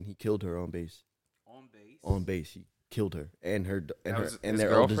he killed her on base. On base. On base, he killed her and his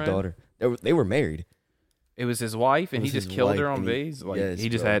their oldest daughter. They were married. It was his wife, and he just killed her on base. Like yes, he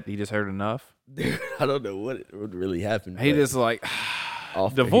just heard enough. Dude, I don't know what really happened. He just like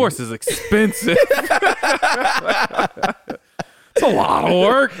off divorce is expensive. It's a lot of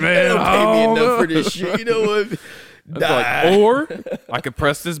work, man. They don't pay me enough for this shit. You know what? Like, or I could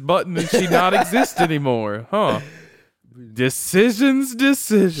press this button and she not exist anymore, huh? Decisions. Shit's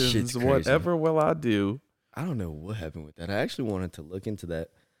crazy. Whatever will I do? I don't know what happened with that. I actually wanted to look into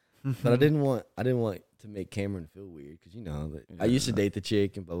that, but I didn't want to make Cameron feel weird because I used to date the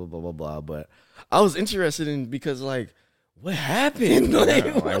chick and blah blah blah blah blah. But I was interested in because like. What happened?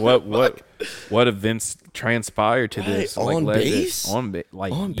 What events transpired to this? Right, on base? On base,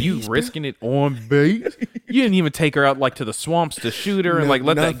 you risking it on base. You didn't even take her out like to the swamps to shoot her and like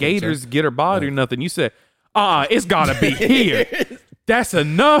let that gators get her body or nothing. You said, it's gotta be here. That's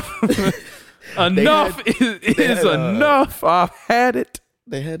enough. Enough is enough. I've had it.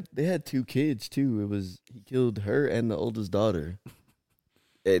 They had 2 kids too. He killed her and the oldest daughter,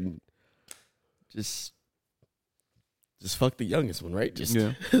 and just fuck the youngest one, right?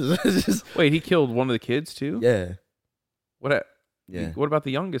 Wait, he killed one of the kids too? Yeah. What? Yeah. What about the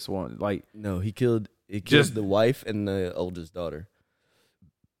youngest one? Like, no, he killed the wife and the oldest daughter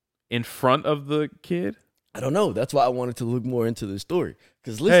in front of the kid. I don't know. That's why I wanted to look more into the story.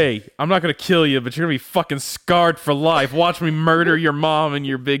 Because hey, I'm not gonna kill you, but you're gonna be fucking scarred for life. Watch me murder your mom and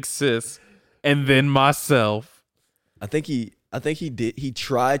your big sis, and then myself. I think he did. He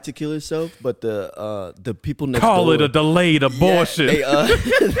tried to kill himself, but the people next call door, it a delayed abortion. Yeah,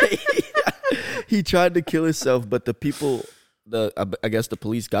 he tried to kill himself, but the people, I guess the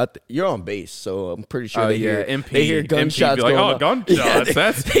police got. You're on base, so I'm pretty sure they hear gunshots. Like, going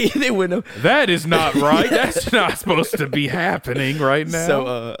gunshots. Yeah, they went up. That is not right. That's not supposed to be happening right now.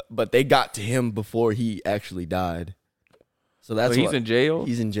 So, but they got to him before he actually died. So that's he's in jail.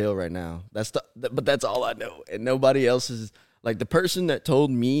 He's in jail right now. But that's all I know, and nobody else is. Like the person that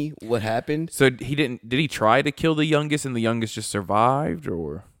told me what happened. So he didn't. Did he try to kill the youngest, and the youngest just survived,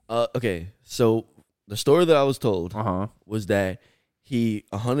 or? Okay. So the story that I was told was that he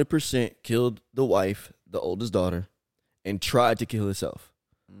 100% killed the wife, the oldest daughter, and tried to kill himself.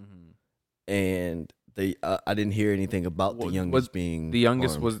 Mm-hmm. And I didn't hear anything about the youngest being. The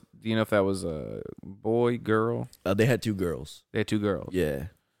youngest harmed. was. Do you know if that was a boy, girl? They had 2 girls. They had 2 girls. Yeah.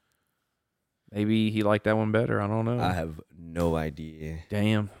 Maybe he liked that one better. I don't know. I have no idea.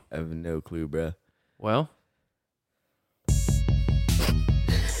 Damn. I have no clue, bro. Well. Brain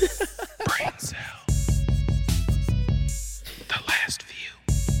cells. The last view.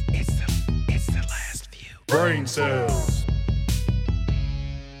 It's the last view. Brain cells.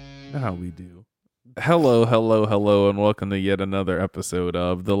 You know how we do. Hello, and welcome to yet another episode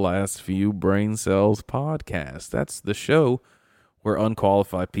of The Last Few Brain Cells podcast. That's the show where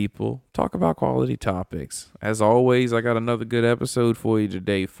unqualified people talk about quality topics. As always, I got another good episode for you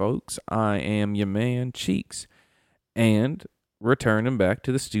today, folks. I am your man, Cheeks. And returning back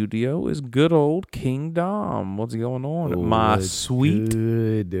to the studio is good old KingDom. What's going on? Oh, my sweet.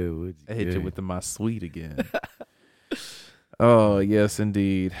 Good. I hit you with the my sweet again. Oh, yes,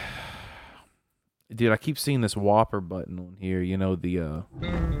 indeed. Dude, I keep seeing this Whopper button on here. You know, the...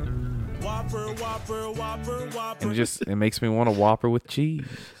 Whopper. And it makes me want a Whopper with cheese.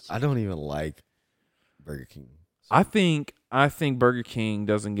 I don't even like Burger King. I think Burger King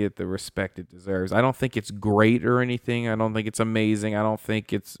doesn't get the respect it deserves. I don't think it's great or anything. I don't think it's amazing. I don't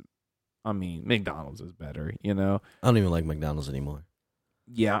think it's... I mean, McDonald's is better, you know? I don't even like McDonald's anymore.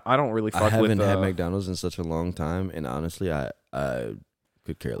 Yeah, I don't really fuck with... I haven't had McDonald's in such a long time, and honestly, I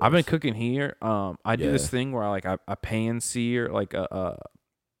could care less. I've been cooking here. I do this thing where I pan sear like a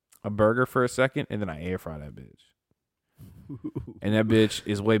burger for a second, and then I air fry that bitch. And that bitch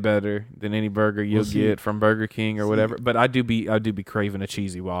is way better than any burger you'll get from Burger King or whatever. But I do be craving a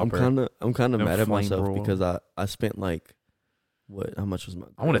cheesy Whopper. I'm kind of mad at myself because I spent like how much was my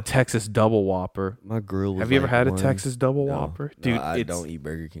grill? I want a Texas double Whopper. My grill was Have you ever had a Texas double Whopper? Dude, I don't eat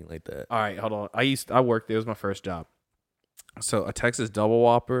Burger King like that. All right, hold on. I worked there. It was my first job. So a Texas double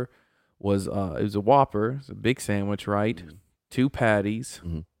Whopper was it was a Whopper. It's a big sandwich, right? Mm-hmm. 2 patties,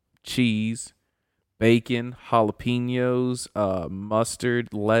 cheese, bacon, jalapenos,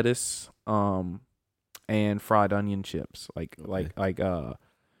 mustard, lettuce, and fried onion chips, like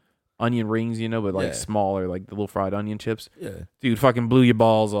onion rings, you know, but like smaller, like the little fried onion chips. Yeah, dude, fucking blew your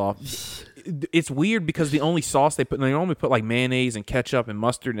balls off. It's weird because the only sauce they normally put like mayonnaise and ketchup and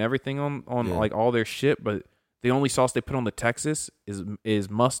mustard and everything on like all their shit, but the only sauce they put on the Texas is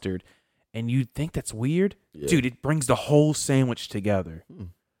mustard, and you'd think that's weird, dude. It brings the whole sandwich together.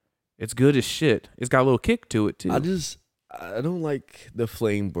 It's good as shit. It's got a little kick to it too. I don't like the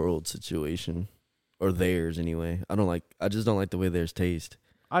flame broiled situation, or theirs anyway. I just don't like the way theirs taste.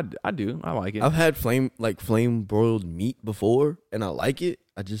 I do. I like it. I've had flame broiled meat before, and I like it.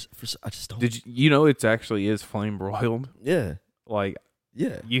 I just don't. Did you know it actually is flame broiled? Yeah, Like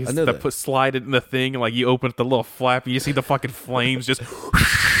yeah. you I know that. slide it in the thing, and like you open up the little flap, and you see the fucking flames just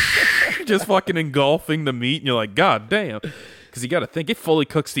just fucking engulfing the meat, and you're like, God damn. Because you got to think it fully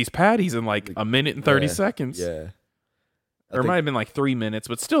cooks these patties in like a minute and 30 seconds. Yeah. Or it might have been like 3 minutes,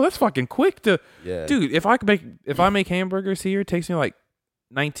 but still, that's fucking quick to. Yeah. Dude, if I make hamburgers here, it takes me like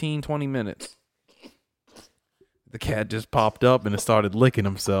 19, 20 minutes. The cat just popped up and it started licking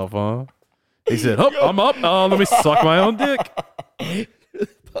himself, huh? He said, "Hup, I'm up. Let me suck my own dick."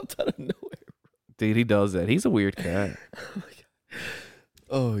 Popped out of nowhere. Dude, he does that. He's a weird cat.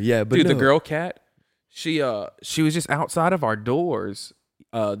 Oh yeah, but Dude, the no. girl cat, she was just outside of our doors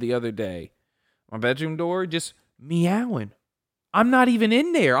the other day. My bedroom door, just meowing. I'm not even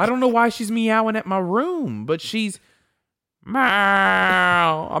in there. I don't know why she's meowing at my room, but she's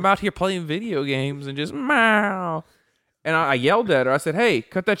meow. I'm out here playing video games and just meow. And I yelled at her. I said, "Hey,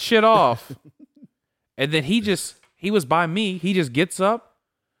 cut that shit off." And then he was by me. He just gets up,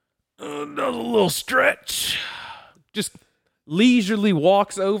 does a little stretch, just leisurely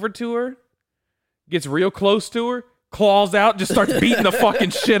walks over to her, gets real close to her, claws out, just starts beating the fucking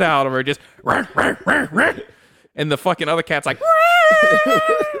shit out of her. Just and the fucking other cat's like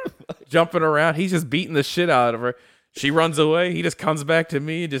jumping around. He's just beating the shit out of her. She runs away. He just comes back to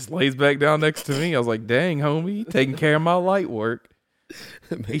me and just lays back down next to me. I was like, "Dang, homie, you taking care of my light work."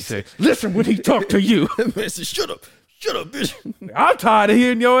 He said, "Listen when he talk to you." Man said, "Shut up, bitch." I'm tired of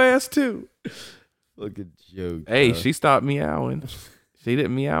hearing your ass too. Fucking joke. Hey, she stopped meowing. She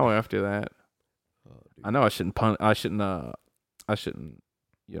didn't meow after that. I know I shouldn't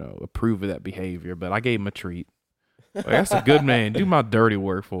approve of that behavior, but I gave him a treat. Like, that's a good man. Do my dirty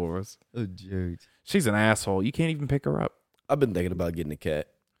work for us. Oh, joke. She's an asshole. You can't even pick her up. I've been thinking about getting a cat.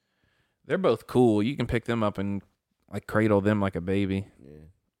 They're both cool. You can pick them up and like cradle them like a baby.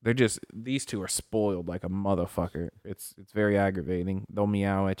 Yeah. These two are spoiled like a motherfucker. It's very aggravating. They'll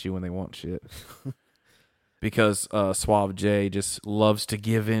meow at you when they want shit. Because Suave J just loves to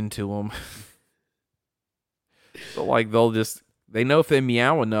give in to them. So like they know if they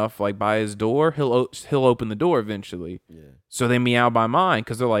meow enough, like by his door, he'll open the door eventually. Yeah. So they meow by mine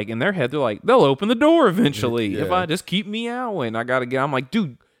because they're like in their head, they're like they'll open the door eventually Yeah. if I just keep meowing. I'm like,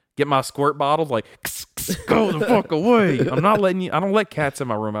 dude, get my squirt bottle, like go the fuck away. I'm not letting you. I don't let cats in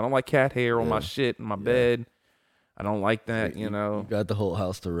my room. I don't like cat hair on my shit in my bed. I don't like that. You know, You got the whole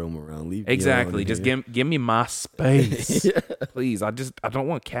house to roam around. Leave me exactly. alone Just here. give me my space, Yeah. please. I don't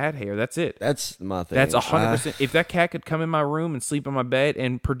want cat hair. That's it. That's my thing. That's 100%. If that cat could come in my room and sleep in my bed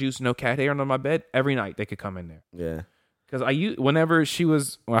and produce no cat hair under my bed, every night they could come in there. Yeah. Because I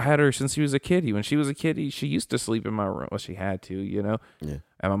had her since she was a kitty. When she was a kitty, she used to sleep in my room. Well, she had to, Yeah.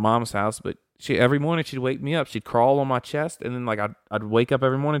 at my mom's house. But every morning she'd wake me up. She'd crawl on my chest, and then like I'd wake up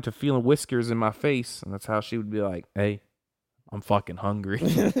every morning to feeling whiskers in my face, and that's how she would be like, "Hey, I'm fucking hungry."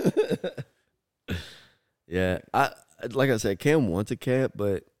 Yeah. Like I said, Cam wants a cat,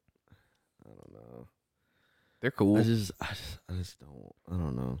 but I don't know. They're cool. I just don't. I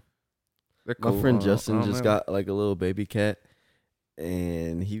don't know. They're cool. My friend I Justin don't just know. got like a little baby cat,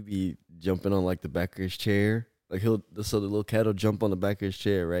 and he be jumping on like the back of his chair. Like so the little cat will jump on the back of his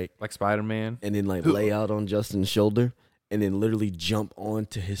chair, right? Like Spider-Man. And then like lay out on Justin's shoulder, and then literally jump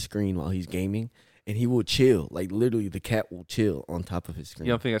onto his screen while he's gaming. And he will chill. Like literally, the cat will chill on top of his screen.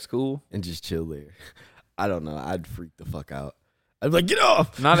 You don't think that's cool? And just chill there. I don't know. I'd freak the fuck out. I'd be like, get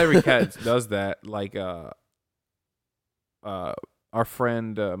off. Not every cat does that. Like our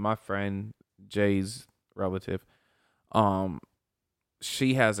friend, my friend Jay's relative,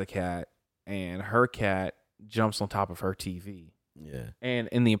 she has a cat, and her cat jumps on top of her TV. Yeah. And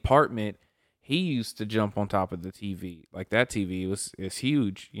in the apartment, he used to jump on top of the TV. Like that TV is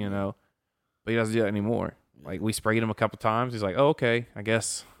huge, but he doesn't do that anymore. Like we sprayed him a couple times. He's like, "Oh, okay, I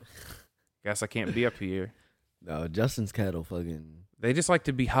guess I can't be up here." No, Justin's cat will fucking. They just like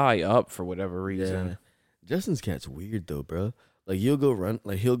to be high up for whatever reason. Yeah. Justin's cat's weird though, bro. Like he'll go run the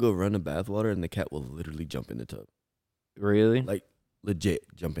bathwater, and the cat will literally jump in the tub. Really? Like legit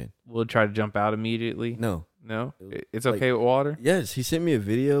jump in. We'll try to jump out immediately. No. It's Like- okay with water. Yes, he sent me a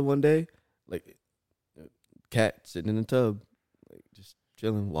video one day, like cat sitting in the tub, like just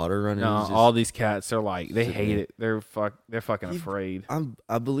chilling, water running. No, He's just- all these cats are like they sitting hate there. it. They're fucking He- afraid.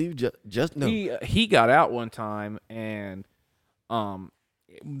 I believe just no. He got out one time and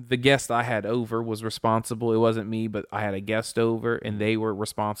the guest I had over was responsible. It wasn't me, but I had a guest over, and they were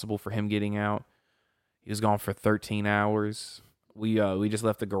responsible for him getting out. He was gone for 13 hours. We just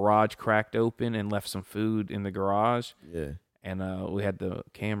left the garage cracked open and left some food in the garage. Yeah. And we had the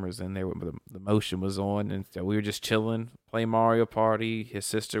cameras in there. The motion was on, and so we were just chilling, playing Mario Party. His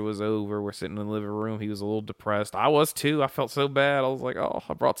sister was over. We're sitting in the living room. He was a little depressed. I was too. I felt so bad. I was like, oh,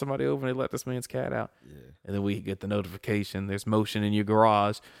 I brought somebody over, and they let this man's cat out. Yeah. And then we get the notification. There's motion in your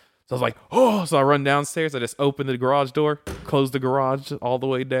garage. So I was like, oh. So I run downstairs. I just open the garage door, close the garage all the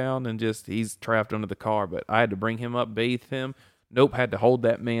way down, and just he's trapped under the car. But I had to bring him up, bathe him. Nope, had to hold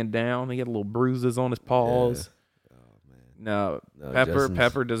that man down. He had little bruises on his paws. Yeah. No, Justin's...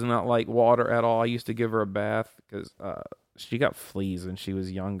 Pepper does not like water at all. I used to give her a bath because she got fleas when she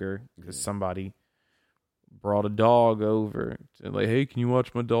was younger because somebody brought a dog over. Like, hey, can you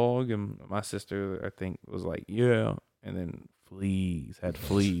watch my dog? And my sister, I think, was like, yeah. And then had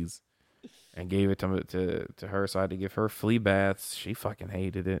fleas, and gave it to her. So I had to give her flea baths. She fucking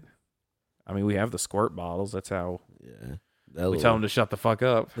hated it. I mean, we have the squirt bottles. That's how. Yeah. We tell him to shut the fuck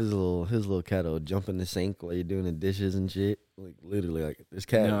up. His little cat will jump in the sink while you're doing the dishes and shit. Like literally, like this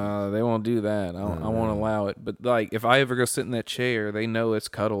cat. No, they won't do that. I won't allow it. But like, if I ever go sit in that chair, they know it's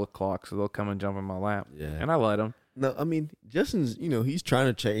cuddle o'clock, so they'll come and jump in my lap. Yeah, and I let them. No, I mean Justin's. He's trying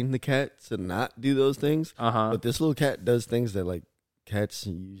to train the cat to not do those things. But this little cat does things that like cats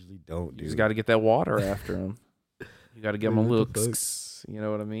usually don't do. You just got to get that water after him. You got to give them a little. You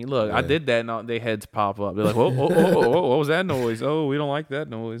know what I mean? Look, I did that, and their heads pop up. They're like, whoa, what was that noise? Oh, we don't like that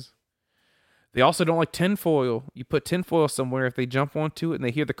noise. They also don't like tinfoil. You put tinfoil somewhere, if they jump onto it and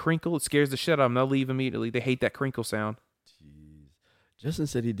they hear the crinkle, it scares the shit out of them. They'll leave immediately. They hate that crinkle sound. Jeez. Justin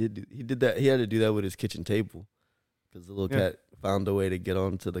said he did that. He had to do that with his kitchen table because the little cat found a way to get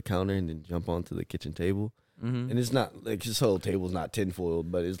onto the counter and then jump onto the kitchen table. Mm-hmm. And it's not like his whole table's not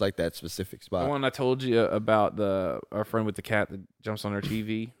tinfoiled, but it's like that specific spot. The one I told you about, our friend with the cat that jumps on her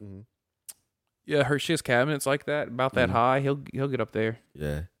TV. Mm-hmm. Yeah, she has cabinets like that, about that high. He'll get up there.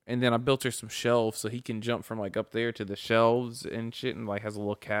 Yeah. And then I built her some shelves so he can jump from like up there to the shelves and shit, and like has a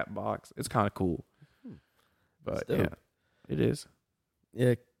little cat box. It's kind of cool. But yeah, it is.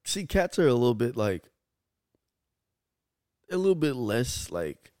 Yeah. See, cats are a little bit less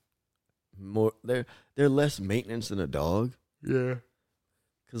like more. They're less maintenance than a dog. Yeah.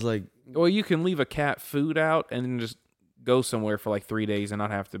 Cause like, well, you can leave a cat food out and then just go somewhere for like 3 days and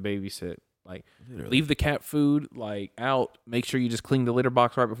not have to babysit. Like, literally. Leave the cat food like out. Make sure you just clean the litter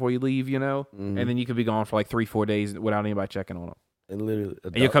box right before you leave, and then you could be gone for like 3-4 days without anybody checking on them. And literally,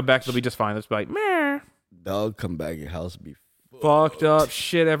 and you come back, they'll be just fine. It's like, meh. Dog come back, your house be fucked up,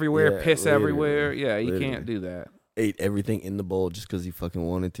 shit everywhere, piss everywhere. Yeah, you can't do that. Ate everything in the bowl just because he fucking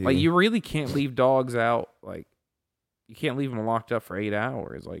wanted to. Like, you really can't leave dogs out. Like, you can't leave them locked up for 8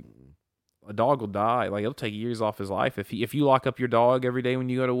 hours. Like, a dog will die. Like, it'll take years off his life. If you lock up your dog every day when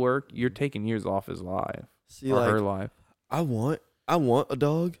you go to work, you're taking years off his life. See, or like, her life. I want a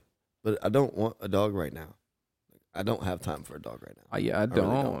dog, but I don't want a dog right now. I don't have time for a dog right now. I don't.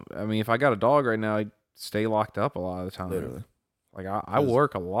 Really don't. I mean, if I got a dog right now, I'd stay locked up a lot of the time. Literally. Like, I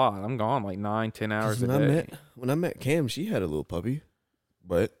work a lot. I'm gone like 9-10 hours a day. When I met Cam, she had a little puppy,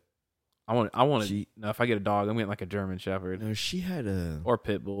 but I want to. No, if I get a dog, I'm getting like a German Shepherd. No, she had a or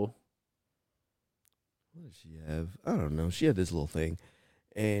pit bull. What did she have? I don't know. She had this little thing,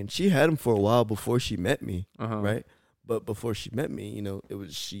 and she had him for a while before she met me, right? But before she met me, it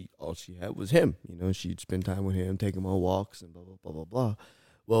was all she had was him. She'd spend time with him, take him on walks, and blah blah blah blah blah.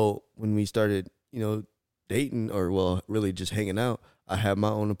 Well, when we started, dating, or really just hanging out, I had my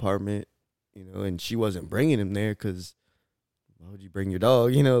own apartment, and she wasn't bringing him there because why would you bring your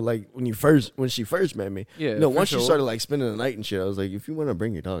dog? Like when she first met me. Yeah. Once she started like spending the night and shit, I was like, if you want to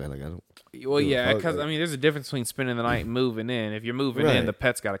bring your dog, I don't. Well, yeah, because I mean, there's a difference between spending the night and moving in. If you're moving in, the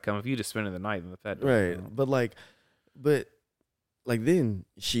pet's got to come. If you just spending the night, then the pet doesn't come. But then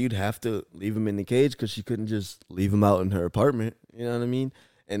she'd have to leave him in the cage because she couldn't just leave him out in her apartment. You know what I mean?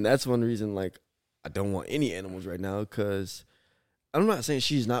 And that's one reason, like, I don't want any animals right now because I'm not saying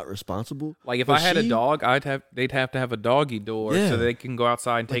she's not responsible. Like, if I had a dog, they'd have to have a doggy door so they can go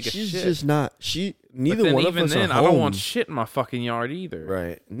outside and take a shit. She's just not. Neither one of us are home. I don't want shit in my fucking yard either.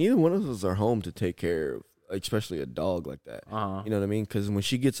 Right. Neither one of us are home to take care of, especially a dog like that. You know what I mean? Because when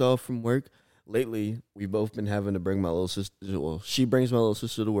she gets off from work, lately we've both been having to bring my little sister. Well, she brings my little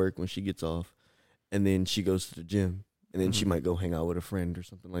sister to work when she gets off, and then she goes to the gym. And then she might go hang out with a friend or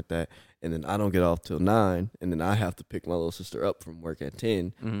something like that. And then I don't get off till 9. And then I have to pick my little sister up from work at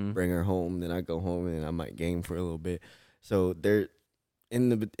 10, bring her home. Then I go home and then I might game for a little bit. So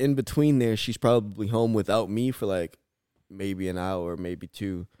in between there, she's probably home without me for like maybe an hour, maybe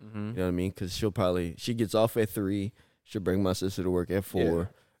 2. Mm-hmm. You know what I mean? Because she gets off at 3. She'll bring my sister to work at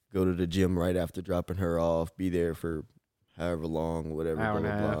 4. Go to the gym right after dropping her off. Be there for however long, whatever. Hour blah,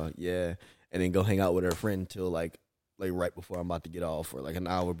 and a blah, half. blah. Yeah, and then go hang out with her friend till like right before I'm about to get off, or like an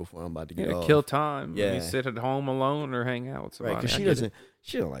hour before I'm about to get off. Kill time. Yeah. You sit at home alone or hang out with somebody. Right, because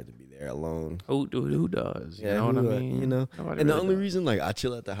she don't like to be there alone. Who does? You Yeah, know what I mean? You know, Nobody and the really only does. reason like I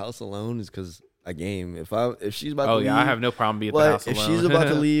chill at the house alone is because I game. If she's about Oh to yeah, leave, I have no problem being at the like, house if alone. she's about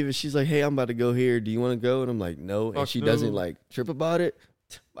to leave and she's like, "Hey, I'm about to go here. Do you want to go?" And I'm like, "No," and Fuck she no. doesn't like trip about it.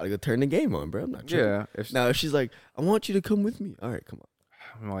 About to go turn the game on, bro. I'm not tripping. Yeah. Now if she's like, "I want you to come with me," all right, come on.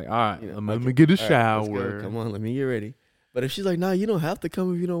 I'm like, all right, You know, let fuck me it. get a All right, let's go. shower. Come on, let me get ready. But if she's like, "Nah, you don't have to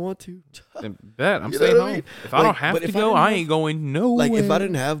come if you don't want to." Then bet I'm You know staying what I home. mean? If I Like, don't have but to if I go, didn't I have- ain't going nowhere. Like if I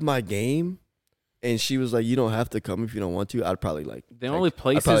didn't have my game, and she was like, "You don't have to come if you don't want to," I'd probably like. The only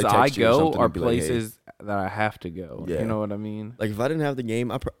places probably I text you or go something are and be like, hey. places that I have to go. Yeah. You know what I mean? Like if I didn't have the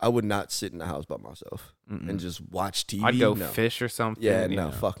game, I would not sit in the house by myself and just watch TV. I'd go No. fish or something. Yeah, you no,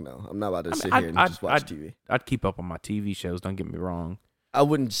 know. fuck no. I'm not about to I mean, sit I'd- here and I'd- just watch I'd- TV. I'd keep up on my TV shows. Don't get me wrong. I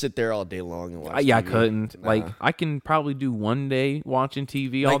wouldn't sit there all day long and watch. Yeah, I TV. couldn't. Nah. Like, I can probably do one day watching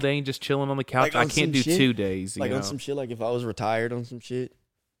TV all Like- day and just chilling on the couch. like I on can't some do shit, 2 days. You like know? on some shit. Like if I was retired on some shit,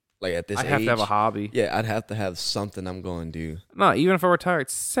 like at this I'd age, have to have a hobby. Yeah, I'd have to have something I'm going to do. No, even if I retire at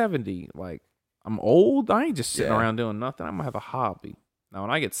 70, like, I'm old. I ain't just sitting Yeah. around doing nothing. I'm going to have a hobby. Now,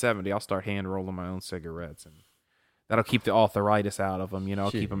 when I get 70, I'll start hand rolling my own cigarettes. And that'll keep the arthritis out of them. You know, I'll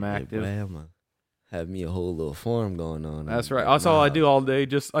Shit, keep them yeah, active. boy, I'm gonna have me a whole little farm going on. That's in right. my That's all I do house. all day.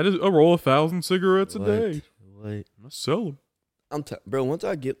 I roll 1,000 cigarettes a day. What? I sell them. Bro, once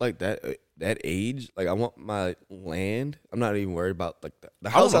I get like that age, like I want my land. I'm not even worried about like the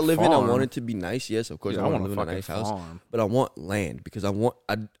house I want a live in. I farm. want it to be nice. Yes, of course, Dude, I want to live in a fucking nice house. farm. But I want land because I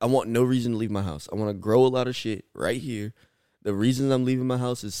want no reason to leave my house. I want to grow a lot of shit right here. The reason I'm leaving my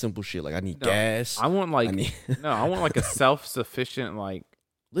house is simple shit. Like I need gas. I want like need- I want like a self-sufficient like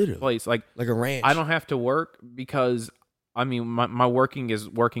Literally place. Like like a ranch. I don't have to work because I mean my working is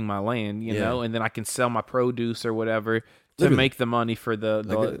working my land, you Yeah. know, and then I can sell my produce or whatever to Literally. make the money for the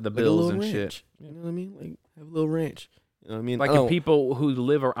like a bills little and ranch. shit. You know what I mean? Like have a little ranch. You know what I mean? Like I the don't- people who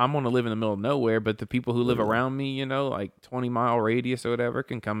live, I'm gonna live in the middle of nowhere, but the people who live Literally. around me, you know, like 20-mile radius or whatever,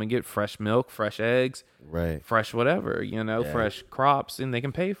 can come and get fresh milk, fresh eggs, right. fresh whatever, you know, Yeah. fresh crops, and they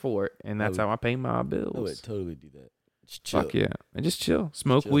can pay for it, and that's would- how I pay my I would bills. totally do that. Just chill. Fuck yeah, and just chill,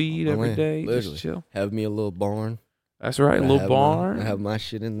 smoke chill weed on my every land, day, literally. just chill. Have me a little barn. That's right, a I little have barn I have my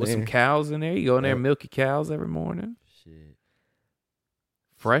shit in with there. some cows in there. You go in there, Yep. and milk your cows every morning. Shit.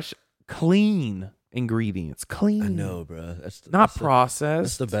 Fresh, clean ingredients, clean. I know, bro. That's not that's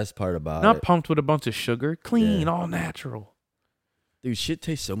processed, the best part about not it. pumped with a bunch of sugar. Clean, Yeah. all natural. Dude, shit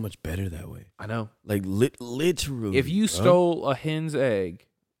tastes so much better that way. I know. Like literally. If you bro. stole a hen's egg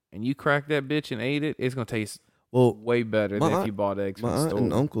and you cracked that bitch and ate it, it's gonna taste well, way better my than if aunt- you bought eggs my from the aunt store.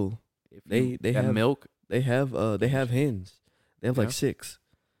 and uncle, If they- you- they that have- milk. they have hens. They have Yeah. like 6.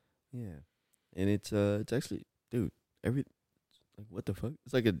 Yeah. And it's actually, dude, like what the fuck?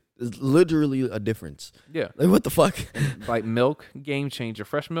 It's literally a difference. Yeah, Like what the fuck? like milk, game changer.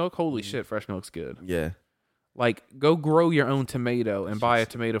 Fresh milk, Mm. holy shit, fresh milk's good. Yeah. Like, go grow your own tomato and buy a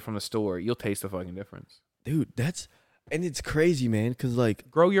tomato from the store. You'll taste the fucking difference. Dude, and it's crazy, man, cuz like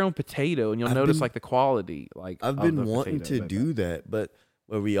Grow your own potato and you'll I've notice been- like the quality. Like I've of been the wanting potato, to do that, but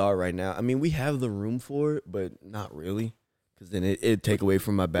where we are right now, I mean, we have the room for it, but not really, because then it'd take away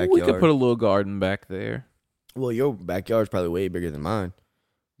from my backyard. We could put a little garden back there. Well, your backyard's probably way bigger than mine,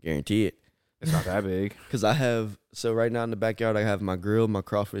 guarantee it. It's not that big. Because so right now in the backyard, I have my grill, my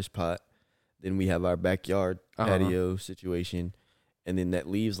crawfish pot. Then we have our backyard patio situation, and then that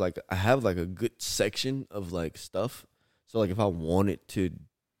leaves I have like a good section of like stuff. So like if I wanted to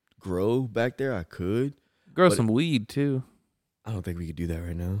grow back there, I could. Grow But some weed too. I don't think we could do that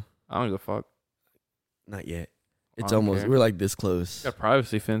right now. I don't give a fuck. Not yet. I It's don't almost care. we're like this close. Got a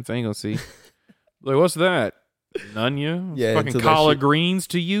privacy fence. I ain't gonna see. Like, what's that? None you? Yeah, Fucking until that collard shit- greens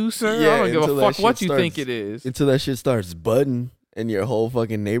to you, sir? Yeah, I don't give until a that fuck what shit you think starts- it is. Until that shit starts budding and your whole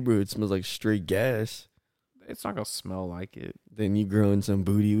fucking neighborhood smells like straight gas, It's not gonna smell like it. then you growing some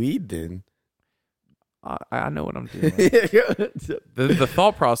booty weed then. I know what I'm doing. The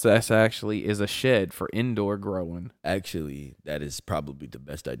thought process actually is a shed for indoor growing. Actually, that is probably the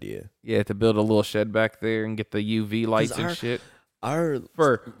best idea. Yeah, to build a little shed back there and get the UV lights and our- shit. Our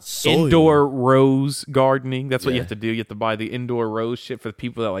For soil, indoor rose gardening. That's what you Yeah. have to do. You have to buy the indoor rose shit for the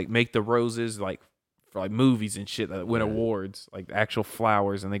people that like make the roses like for like movies and shit that win Right. awards, like actual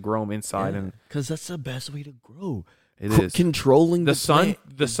flowers, and they grow them inside. And because that's the best way to grow. It is. controlling The sun.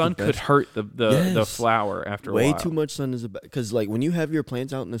 plant The is sun could best. hurt the Yes. flower after a Way while. too much sun is because like when you have your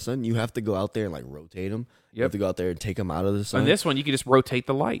plants out in the sun, you have to go out there and like rotate them. You have Yep. to go out there and take them out of the sun. On this one, you can just rotate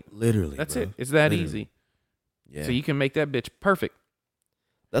the light. Literally, That's bro. it. It's that Literally. easy. Yeah. So you can make that bitch perfect.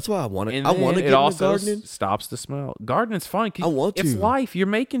 That's why I want to. And I want to then get it into also gardening. stops the smell. Gardening's fun. 'Cause I want It's to. life. You're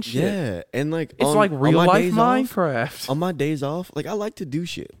making shit. Yeah, and like It's on- like on real my life days off- Minecraft. on my days off, like I like to do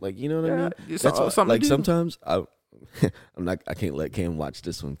shit. Like you know what I Yeah, mean? it's That's why, something to like do. sometimes I I can't let Cam watch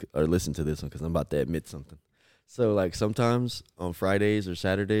this one or listen to this one because I'm about to admit something. So like sometimes on Fridays or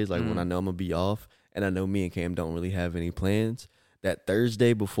Saturdays, like when I know I'm gonna be off and I know me and Cam don't really have any plans, that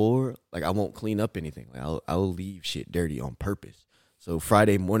Thursday before, like I won't clean up anything. Like I'll leave shit dirty on purpose. So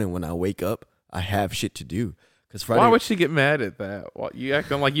Friday morning when I wake up, I have shit to do. Cause Friday, Why would she get mad at that? What, you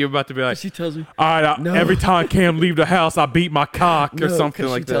acting like you're about to be like, she tells me all right, No. every time Cam leave the house, I beat my cock or No, something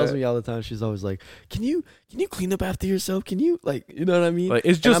 'cause like she tells that. me all the time. She's always like, "Can you clean up after yourself? Can you like you know what I mean? Like,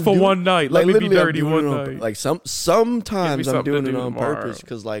 it's And just I'm for doing- one night. Let me be literally, I'm dirty doing one it on- night. Like sometimes I'm something to doing it do on tomorrow. purpose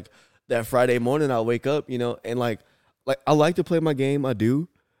because like that Friday morning I'll wake up, you know, and like I like to play my game. I do,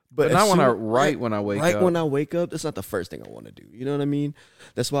 but But not as when I soon- right when I wake right up. when I wake up, that's not the first thing I want to do. You know what I mean?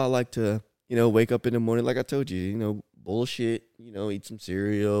 That's why I like to wake up in the morning. Like I told you, bullshit. Eat some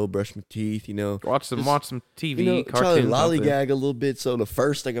cereal, brush my teeth. watch some TV, try to cartoons, something. lollygag a little bit. So the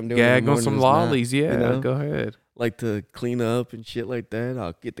first thing I'm doing, in Gag the on morning some is not, lollies. Yeah, go ahead. like to clean up and shit like that.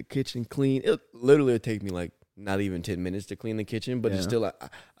 I'll get the kitchen clean. It literally would take me like not even 10 minutes to clean the kitchen, but it's Yeah. still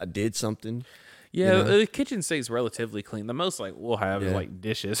I did something. Yeah, You know? the kitchen stays relatively clean. The most like we'll have is Yeah. like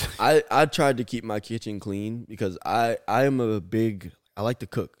dishes. I tried to keep my kitchen clean because I am I like to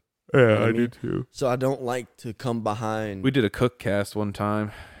cook. Yeah, what I mean? too. So I don't like to come behind. We did a cook cast one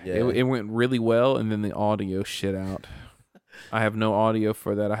time. Yeah. It went really well, and then the audio shit out. I have no audio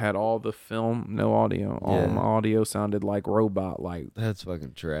for that. I had all the film, no audio. All Yeah. my audio sounded like robot, like. That's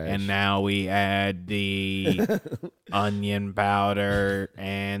fucking trash. And now we add the onion powder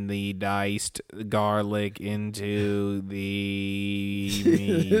and the diced garlic into the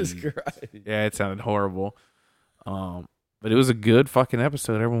Jesus meat. Christ. Yeah, it sounded horrible. But it was a good fucking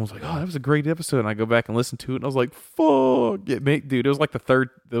episode. Everyone was like, "Oh, that was a great episode." And I go back and listen to it, and I was like, "Fuck it, dude!" It was like the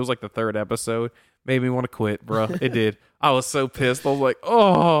third episode. Made me want to quit, bro. It did. I was so pissed. I was like,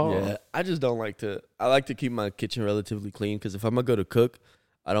 "Oh, Yeah, I just don't like to. I like to keep my kitchen relatively clean because if I'm gonna go to cook,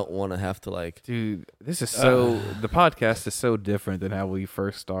 I don't want to have to like. dude, this is so." The podcast is so different than how we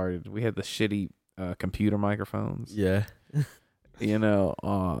first started. We had the shitty computer microphones, Yeah.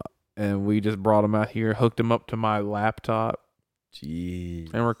 and we just brought them out here, hooked them up to my laptop,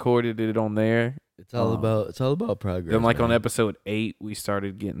 Jeez. and recorded it on there. It's all about progress. Then, like on man. episode 8, we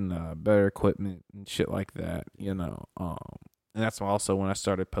started getting better equipment and shit like that, And that's also when I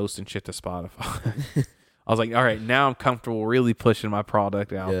started posting shit to Spotify. I was like, all right, now I'm comfortable really pushing my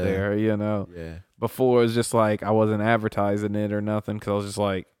product out Yeah. there, Yeah. Before it was just like I wasn't advertising it or nothing because I was just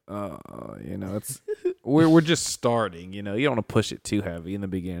like, it's we're just starting, You don't want to push it too heavy in the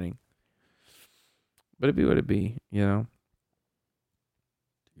beginning, but it'd be what it be,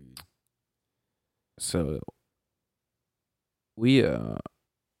 So we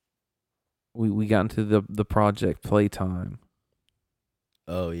got into the project Playtime.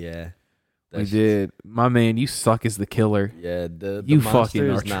 Oh yeah. We did. My man, you suck as the killer. Yeah. The You monster fucking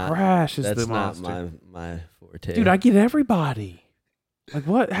are is not, trash as That's the not monster. my forte. Dude, I get everybody. Like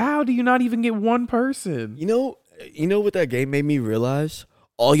what? How do you not even get one person? You know what that game made me realize?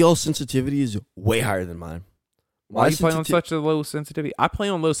 All y'all sensitivity is way higher than mine. Why My are you playing on sensitivity- such a low sensitivity? I play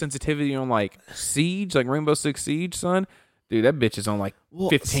on low sensitivity on like Siege, like Rainbow Six Siege, son. Dude, that bitch is on like Well,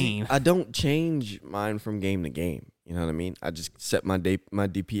 15. See, I don't change mine from game to game. You know what I mean? I just set my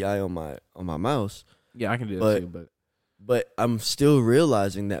DPI on my mouse. Yeah, I can do but- that too, But I'm still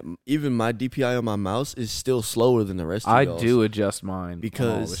realizing that even my DPI on my mouse is still slower than the rest of I y'all's. do adjust mine on all the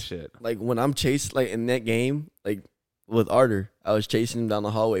Because shit. like when I'm chasing like in that game, like with Arter, I was chasing him down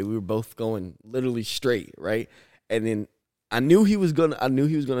the hallway. We were both going literally straight, right? And then I knew he was gonna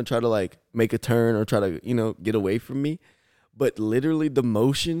try to like make a turn or try to, get away from me. But literally the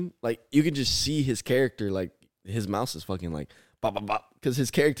motion, like you can just see his character, like his mouse is fucking like bop bop bop. Because his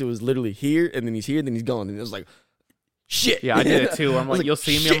character was literally here and then he's here, then he's gone. And it was like shit. Yeah, I did it too. I'm I was like, you'll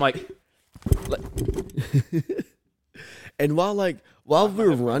see me. shit. I'm like, And while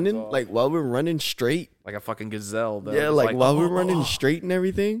we're running straight, like a fucking gazelle. Though. yeah, It's like while we're oh. running straight and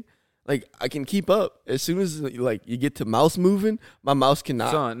everything, like I can keep up. As soon as like you get to mouse moving, my mouse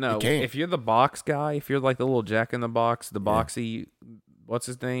cannot. Son, no. it can't. If you're the box guy, if you're like the little Jack in the Box, the boxy, what's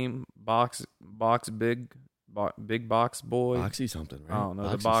his name? Big box boy. Boxy something, right? I don't know,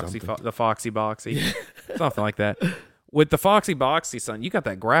 Boxy something. the foxy, something like that. With the Foxy Boxy, son, you got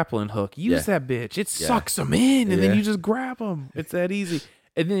that grappling hook. Use that bitch. It sucks them in, and then you just grab them. It's that easy.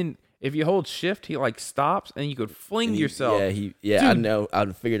 And then if you hold shift, he like stops, and you could fling yourself. Dude, I know. I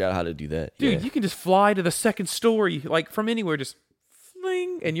figured out how to do that. Dude, you can just fly to the second story, like from anywhere, just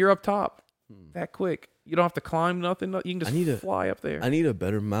fling, and you're up top that quick. You don't have to climb nothing. You can just fly up there. I need a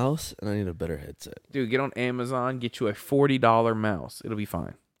better mouse, and I need a better headset. Dude, get on Amazon, get you a $40 mouse. It'll be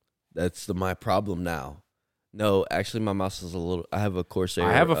fine. That's my problem now. No, actually, my mouse is a little. I have a Corsair.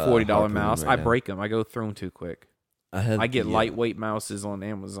 I have a $40 Harpoon mouse. right I now. break them. I go through them too quick. I get the, lightweight mouses on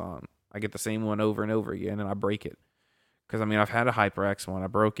Amazon. I get the same one over and over again, and I break it. Because I mean, I've had a HyperX one. I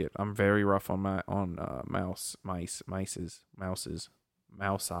broke it. I'm very rough on mouse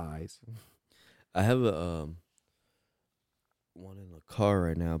eyes. I have a one in the car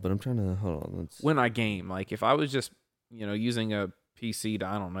right now, but I'm trying to hold on. When I game, like if I was just using a PC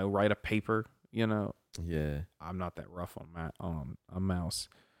to write a paper, Yeah. I'm not that rough on a mouse.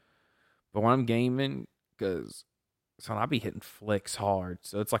 But when I'm gaming, because I be hitting flicks hard,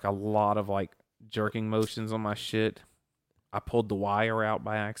 so it's like a lot of like jerking motions on my shit. I pulled the wire out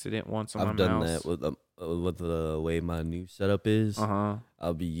by accident once on my mouse. I've done that with the way my new setup is.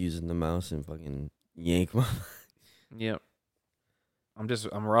 I'll be using the mouse and fucking yank my. Yep.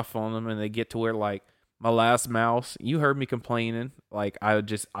 I'm rough on them, and they get to where like my last mouse. You heard me complaining. Like I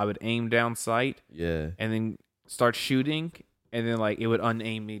would aim down sight. Yeah. And then start shooting, and then like it would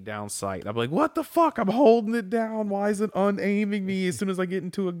unaim me down sight. I'm like, what the fuck? I'm holding it down. Why is it unaiming me as soon as I get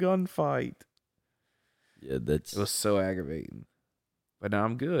into a gunfight? Yeah, it was so aggravating. But now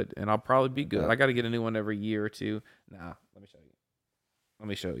I'm good, and I'll probably be good. I got to get a new one every year or two. Nah, let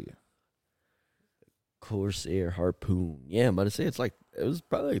me show you. Corsair Harpoon. Yeah, I'm about to say it was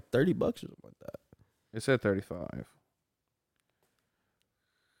probably like $30 or something like that. It said 35.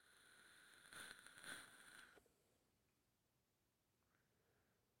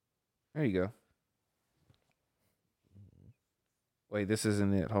 There you go. Wait, this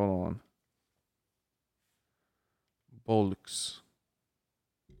isn't it. Hold on. Bollocks.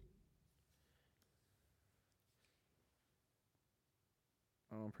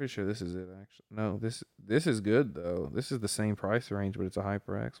 Oh, I'm pretty sure this is it, actually. No, this is good, though. This is the same price range, but it's a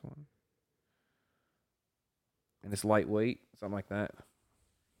HyperX one. And it's lightweight, something like that.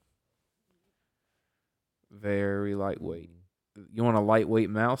 Very lightweight. You want a lightweight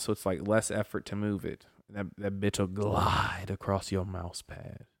mouse, so it's like less effort to move it. That bitch will glide across your mouse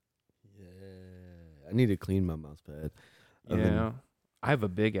pad. Yeah, I need to clean my mouse pad. Yeah, I have a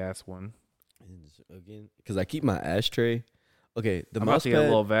big ass one. Again, because I keep my ashtray. Okay, I'm about to get a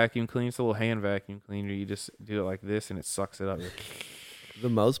little vacuum cleaner. It's a little hand vacuum cleaner. You just do it like this, and it sucks it up. The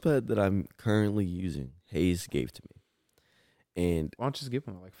mouse pad that I'm currently using, Hayes gave to me. And why don't you just give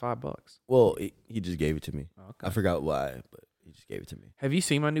him like $5? Well, he just gave it to me. Okay. I forgot why, but he just gave it to me. Have you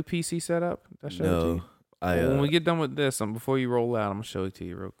seen my new PC setup? I showed it to you. When we get done with this, before you roll out, I'm gonna show it to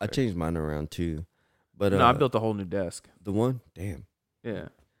you real quick. I changed mine around too, but I built a whole new desk. The one, damn. Yeah.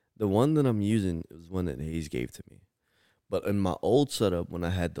 The one that I'm using was one that Hayes gave to me. But in my old setup, when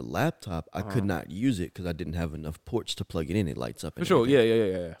I had the laptop, I could not use it because I didn't have enough ports to plug it in. It lights up. For sure,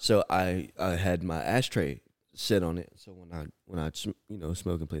 yeah. So I had my ashtray sit on it. So when I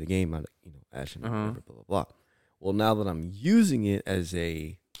smoke and play the game, I ash and whatever, blah blah blah. Well, now that I'm using it as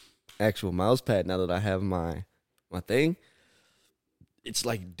a actual mouse pad, now that I have my thing, it's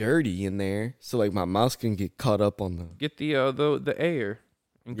like dirty in there. So like my mouse can get caught up on get the air.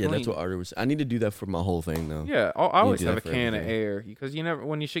 Yeah, that's what Arthur was. I need to do that for my whole thing though. Yeah, I always have a can of air because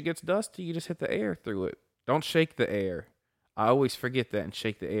when your shit gets dusty, you just hit the air through it. Don't shake the air. I always forget that and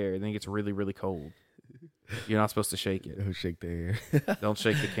shake the air, and then it gets really, really cold. You're not supposed to shake it. Don't shake the air. Don't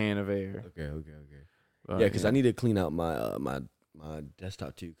shake the can of air. Okay. But, yeah, because I need to clean out my my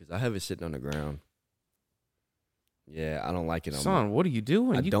desktop too because I have it sitting on the ground. Yeah, I don't like it. What are you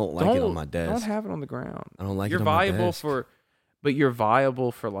doing? I don't like it on my desk. Don't have it on the ground. I don't like it on my desk. But you're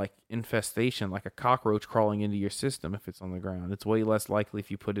viable for like infestation, like a cockroach crawling into your system if it's on the ground. It's way less likely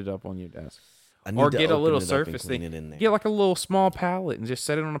if you put it up on your desk. Or get a little surface thing. Get like a little small pallet and just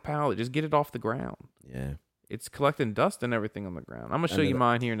set it on a pallet. Just get it off the ground. Yeah. It's collecting dust and everything on the ground. I'm going to show you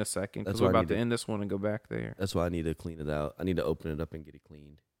mine here in a second because we're about to end this one and go back there. That's why I need to clean it out. I need to open it up and get it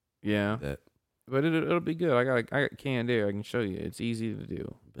cleaned. Yeah. But it'll be good. I got canned air. I can show you. It's easy to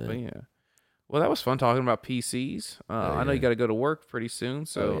do. But yeah. Well, that was fun talking about PCs. I know you got to go to work pretty soon,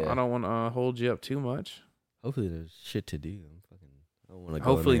 so I don't want to hold you up too much. Hopefully there's shit to do. I don't want to go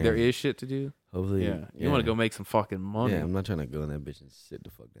Hopefully in there. there is shit to do. Hopefully, Yeah. You want to go make some fucking money. Yeah, I'm not trying to go in that bitch and sit the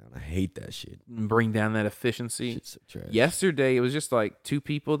fuck down. I hate that shit. And bring down that efficiency. Shit's so trash. Yesterday, it was just like 2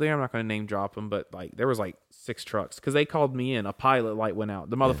 people there. I'm not going to name drop them, but like there was like 6 trucks because they called me in. A pilot light went out.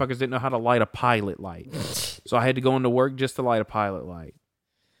 The motherfuckers didn't know how to light a pilot light. So I had to go into work just to light a pilot light.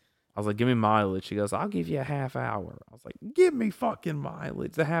 I was like, give me mileage. She goes, I'll give you a half hour. I was like, give me fucking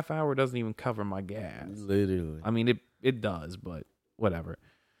mileage. The half hour doesn't even cover my gas. Literally. I mean, it does, but whatever.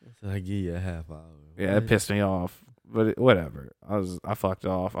 So I give you a half hour. Yeah, it pissed me off. But whatever. I fucked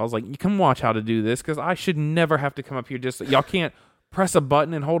off. I was like, you can watch how to do this because I should never have to come up here y'all can't press a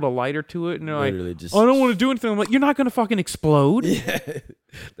button and hold a lighter to it. And they're like, I don't want to do anything. I'm like, you're not going to fucking explode. Yeah,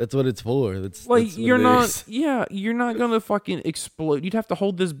 that's what it's for. That's you're not going to fucking explode. You'd have to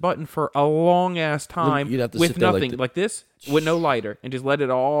hold this button for a long ass time You'd have to with sit there nothing like this, with no lighter, and just let it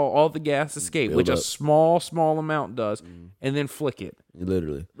all the gas escape, which a small amount does, and then flick it.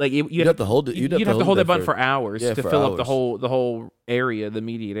 Literally. Like you'd have to hold it. You'd have to hold that button for hours to fill up the whole area, the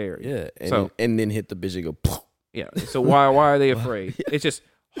immediate area. Yeah, and then hit the bitch and go. Yeah. So why are they afraid? It's just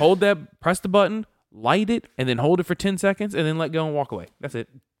press the button, light it, and then hold it for 10 seconds, and then let go and walk away. That's it.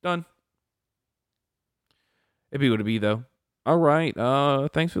 Done. It'd be what it be though. All right.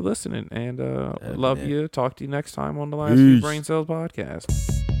 Thanks for listening, and love you. Talk to you next time on the Last Few Brain Cells podcast.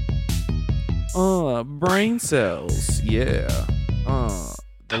 Brain cells. Yeah.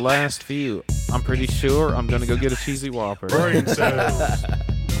 The last few. I'm pretty sure I'm gonna go get a cheesy Whopper. Brain cells.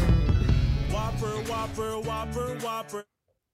 Whopper, Whopper, Whopper, Whopper.